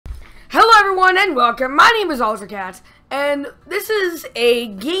everyone and welcome. My name is Ultracatt and this is a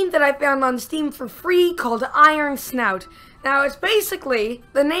game that I found on Steam for free called IronSnout. Now it's basically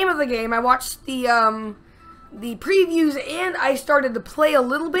the name of the game. I watched the previews and I started to play a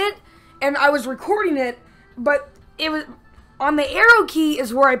little bit and I was recording it, but it was on the arrow key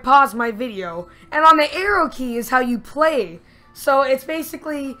is where I pause my video, and on the arrow key is how you play. So it's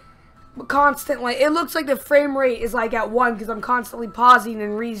basically constantly, it looks like the frame rate is like at 1 because I'm constantly pausing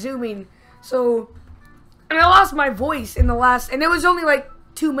and resuming. So, and I lost my voice in the last, and it was only like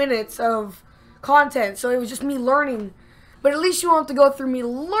 2 minutes of content, so it was just me learning. But at least you won't have to go through me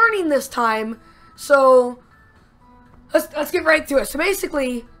learning this time. So let's get right to it. So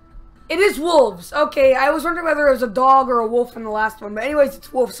basically, it is wolves. Okay, I was wondering whether it was a dog or a wolf in the last one, but anyways,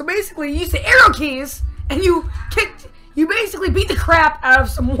 it's wolf. So basically, you use the arrow keys and you basically beat the crap out of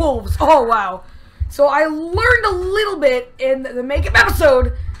some wolves. Oh, wow. So I learned a little bit in the makeup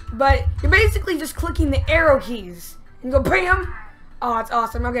episode, but you're basically just clicking the arrow keys. And go bam. Oh, it's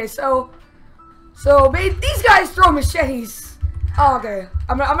awesome. Okay, so these guys throw machetes. Oh, okay.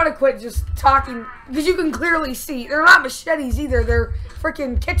 I'm gonna quit just talking, because you can clearly see. They're not machetes either. They're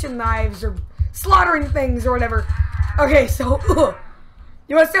freaking kitchen knives or slaughtering things or whatever. Okay, so,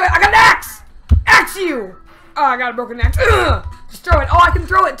 you wanna say it? I got an axe! Axe you! Oh, I got a broken axe. Just throw it. Oh, I can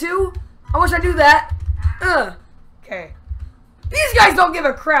throw it too? I wish I knew that. Okay. These guys don't give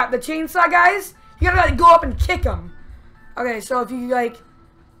a crap. The chainsaw guys, you gotta like, go up and kick them. Okay, so if you like,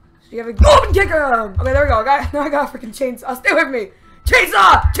 you gotta go up and kick them. Okay, there we go. Now I got a freaking chainsaw. Stay with me.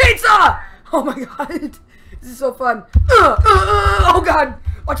 Chainsaw! Chainsaw! Oh my god. This is so fun. Oh god.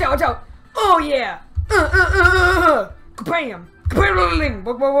 Watch out, watch out. Oh yeah. Bam. Go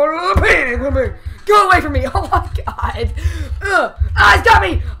away from me! Oh my god! He's got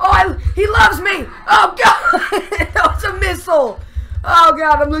me! Oh, he loves me! Oh god! That was a missile! Oh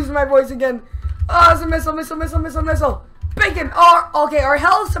god, I'm losing my voice again. Oh, it's a missile! Bacon! Oh, okay, our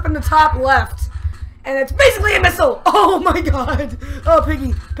health's up in the top left. And it's basically a missile! Oh my god! Oh,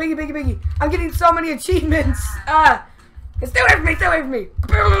 piggy! I'm getting so many achievements! Stay away from me!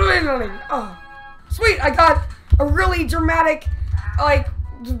 Oh, sweet! I got a really dramatic, like,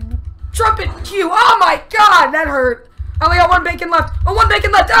 trumpet cue. Oh my god, that hurt. I only got one bacon left. Oh, one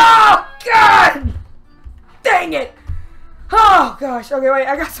bacon left. Oh god! Dang it! Oh gosh. Okay, wait.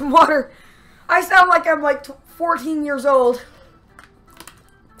 I got some water. I sound like I'm like 14 years old.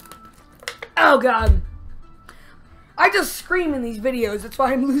 Oh god. I just scream in these videos. That's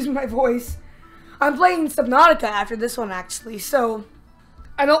why I'm losing my voice. I'm playing Subnautica after this one actually, so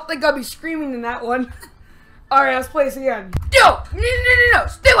I don't think I'll be screaming in that one. All right, let's play this again. No,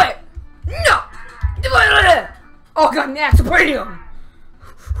 stay away. No! Oh god, nasty cranium!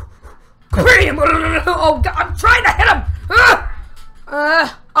 Cranium! Oh god, I'm trying to hit him!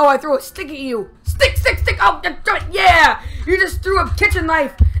 Oh, I threw a stick at you! Stick! Oh, yeah! You just threw a kitchen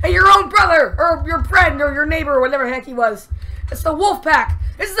knife at your own brother, or your friend, or your neighbor, or whatever the heck he was. It's the wolf pack!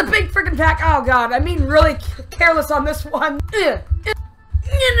 This is a big freaking pack! Oh god, I'm being really careless on this one. No,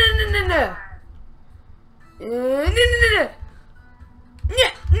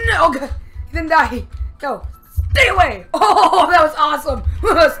 God. He didn't die. No. Stay away. Oh, that was awesome.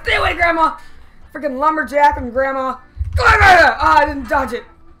 Stay away, Grandma. Freaking lumberjack and Grandma. Oh, I didn't dodge it.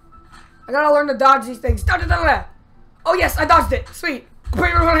 I gotta learn to dodge these things. Oh, yes, I dodged it. Sweet.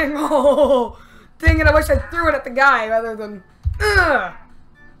 Oh, dang it. I wish I threw it at the guy rather than... Oh,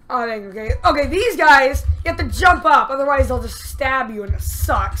 dang, okay. Okay, these guys, you have to jump up. Otherwise, they'll just stab you, and it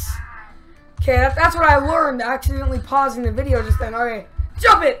sucks. Okay, that's what I learned accidentally pausing the video just then. Okay,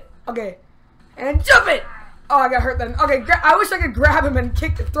 jump it. Okay, and jump it. Oh, I got hurt then. Okay, I wish I could grab him and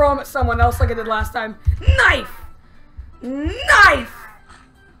throw him at someone else like I did last time. Knife.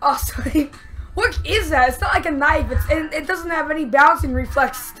 Oh, sorry. What is that? It's not like a knife. It doesn't have any bouncing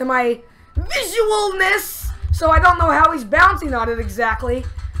reflex to my visualness, so I don't know how he's bouncing on it exactly.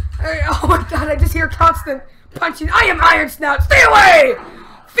 Oh my god, I just hear constant punching. I am IronSnout. Stay away.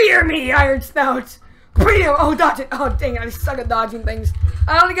 Fear me, IronSnout! Bam! Oh, dodge it! Oh, dang it, I suck at dodging things.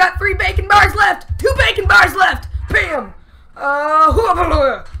 I only got 3 bacon bars left! 2 bacon bars left! Bam!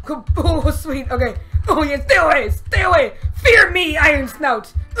 Oh, sweet, okay. Oh, yeah, stay away! Fear me,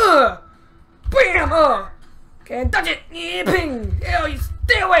 IronSnout! Bam! Okay, dodge it! Yeah, ping! Oh, you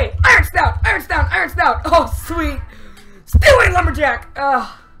stay away! IronSnout! Oh, sweet! Stay away, lumberjack!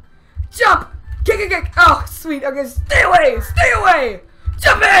 Jump! Kick! Oh, sweet, okay, stay away!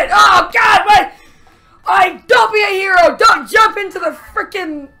 Jump in! Oh god, what? Don't be a hero! Don't jump into the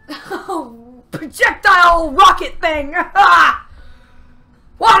frickin' projectile rocket thing!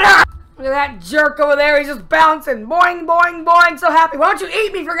 Water! Look at that jerk over there, he's just bouncing. Boing, boing, boing, so happy. Why don't you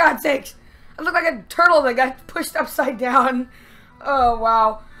eat me, for God's sakes? I look like a turtle that got pushed upside down. Oh,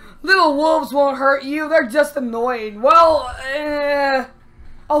 wow. Little wolves won't hurt you. They're just annoying. Well, a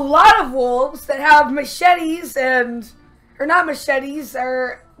lot of wolves that have machetes and... Or not machetes,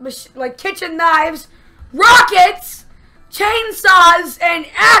 or like kitchen knives, rockets, chainsaws, and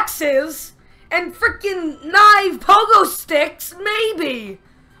axes, and freaking knife pogo sticks, maybe.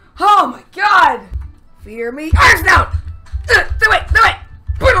 Oh my god. Fear me. IronSnout! The way!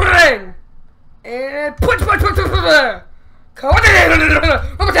 And punch! Come on!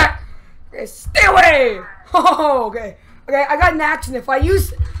 Attack! Okay, stay away! Oh, okay. Okay, I got an action. If I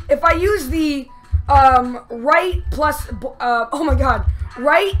use the right plus oh my god,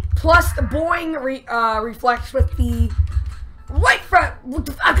 right plus the boing reflex with the right front.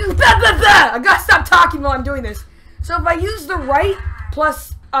 I gotta stop talking while I'm doing this. So if I use the right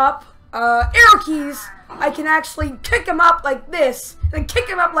plus up arrow keys, I can actually kick him up like this, and kick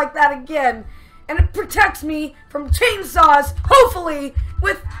him up like that again, and it protects me from chainsaws. Hopefully,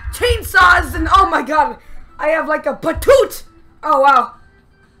 with chainsaws, and oh my god, I have like a patoot. Oh wow,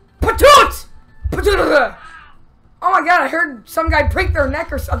 patoot. Oh my god, I heard some guy break their neck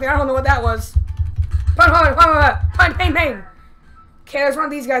or something. I don't know what that was. Pain. Okay, there's one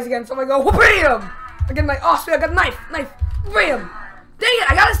of these guys again. So I'm gonna go, bam! Again, like, oh, sweet, I got a knife. Bam! Dang it,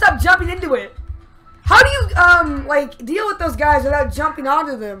 I gotta stop jumping into it. How do you, like, deal with those guys without jumping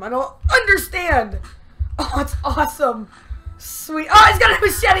onto them? I don't understand. Oh, it's awesome. Sweet. Oh, he's got a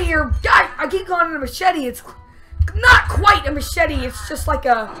machete here. God, I keep calling it a machete. It's not quite a machete. It's just like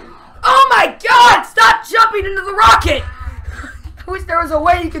a... Oh my god! Stop jumping into the rocket! I wish there was a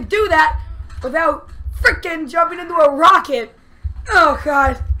way you could do that without freaking jumping into a rocket. Oh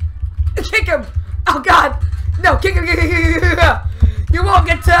god. Kick him! Oh god! No, kick him! You won't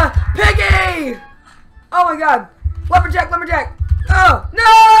get to Piggy! Oh my god. Lumberjack! Oh,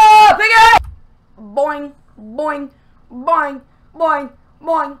 no! Piggy! Boing, boing, boing, boing,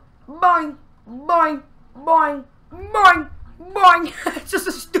 boing, boing, boing, boing, boing. Boing! It's just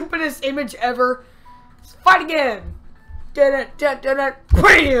the stupidest image ever. Let's fight again. Bam!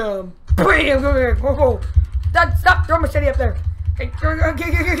 Bam! Come here. Whoa. Stop throwing machete up there.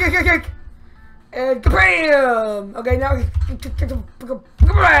 And bam! Okay, now and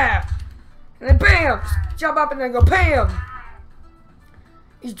then bam! Jump up and then go bam!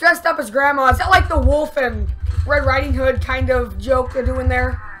 He's dressed up as grandma. Is that like the wolf and Red Riding Hood kind of joke they're doing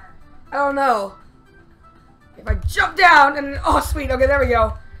there? I don't know. If I jump down and oh sweet, okay, there we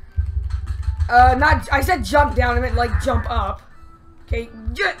go. I said jump down, I meant like jump up. Okay,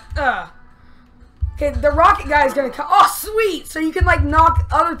 okay, the rocket guy is gonna come. Oh sweet, so you can like knock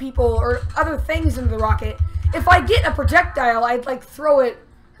other people or other things into the rocket. If I get a projectile, I'd like throw it,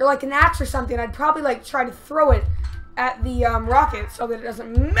 or like an axe or something. I'd probably like try to throw it at the rocket so that it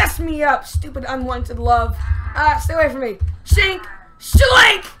doesn't mess me up. Stupid unwanted love. Stay away from me. Shink,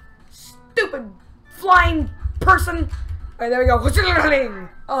 shlink, stupid flying person. Alright, there we go.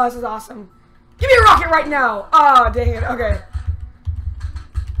 Oh, this is awesome. Give me a rocket right now. Oh, dang it. Okay.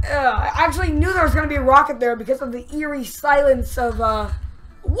 I actually knew there was going to be a rocket there because of the eerie silence of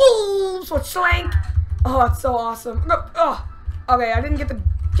wolves with slank. Oh, it's so awesome. No, oh, okay, I didn't get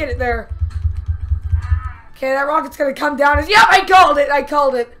it there. Okay, that rocket's going to come down. Yep, I called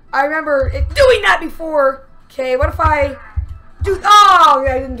it. I remember it doing that before. Okay, what if I do... Oh,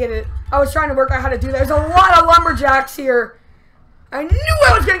 okay, I didn't get it. I was trying to work out how to do that. There's a lot of lumberjacks here. I knew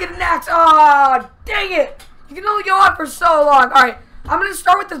I was going to get an axe. Oh, dang it. You can only go on for so long. Alright, I'm going to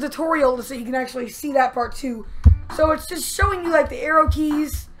start with the tutorial so you can actually see that part too. So it's just showing you like the arrow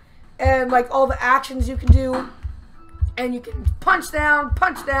keys and like all the actions you can do. And you can punch down,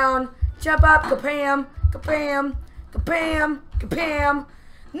 jump up, kapam, kapam, kapam, kapam.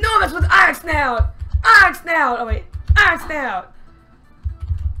 No, that's with IronSnout. IronSnout. Oh wait, IronSnout.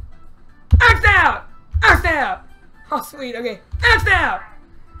 IronSnout! IronSnout! Oh, sweet, okay. IronSnout!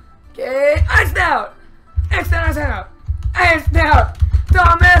 Okay, IronSnout! IronSnout! IronSnout!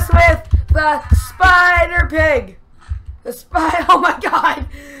 Don't mess with the spider pig! Oh my god!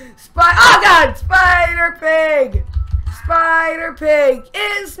 Oh god! Spider pig! Spider pig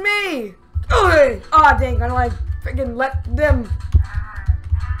is me! Okay! Oh dang, I don't like freaking let them.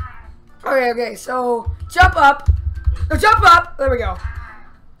 Okay, so jump up. No, jump up! There we go.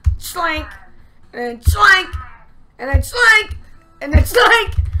 Slank, and then slank, and then slank, and then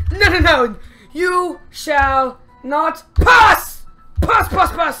slank. No. You shall not pass. Pass.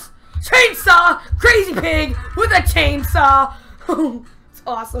 Chainsaw, crazy pig with a chainsaw. It's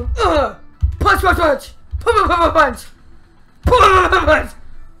awesome. Punch. Punch.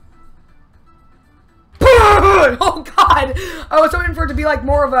 Oh god. I was hoping for it to be like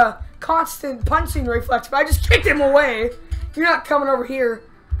more of a constant punching reflex, but I just kicked him away. You're not coming over here.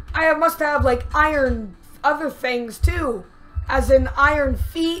 I must have like iron other things too, as in iron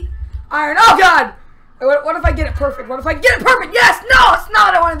feet, iron. Oh God! What if I get it perfect? What if I get it perfect? Yes! No, it's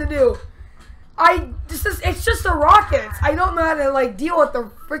not what I wanted to do. It's just the rockets. I don't know how to like deal with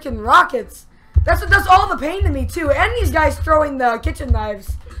the freaking rockets. That's what does all the pain to me too. And these guys throwing the kitchen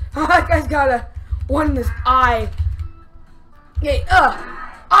knives. That guy's got one in his eye. Okay,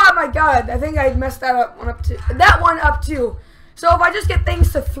 oh my God, I think I messed that one up too. So if I just get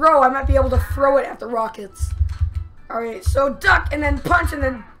things to throw, I might be able to throw it at the rockets. Alright, so duck and then punch and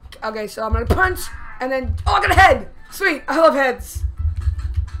then, okay, so I'm gonna punch and then, oh, I got a head. Sweet, I love heads.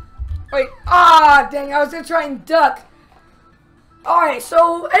 Wait, dang, I was gonna try and duck. Alright,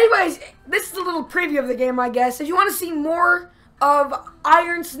 so anyways, this is a little preview of the game, I guess. If you want to see more of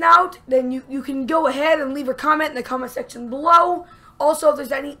IronSnout, then you can go ahead and leave a comment in the comment section below. Also, if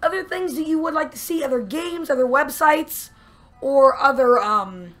there's any other things that you would like to see, other games, other websites, or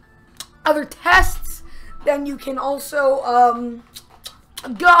other tests, then you can also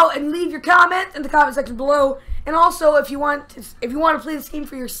go and leave your comment in the comment section below. And also, if you want to play this game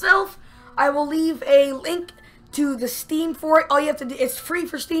for yourself, I will leave a link to the Steam for it. All you have to do, it's free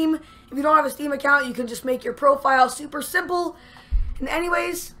for Steam. If you don't have a Steam account, you can just make your profile super simple. And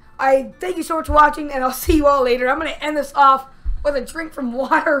anyways, I thank you so much for watching, and I'll see you all later. I'm going to end this off with a drink from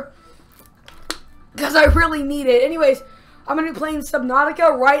water because I really need it. Anyways, I'm going to be playing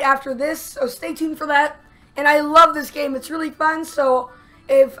Subnautica right after this, so stay tuned for that. And I love this game. It's really fun, so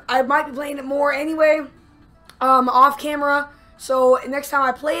if I might be playing it more anyway, off camera. So next time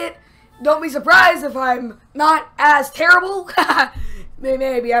I play it, don't be surprised if I'm not as terrible.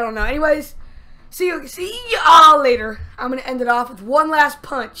 Maybe, I don't know. Anyways, see you all later. I'm going to end it off with one last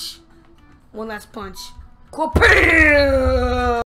punch. One last punch. Cool.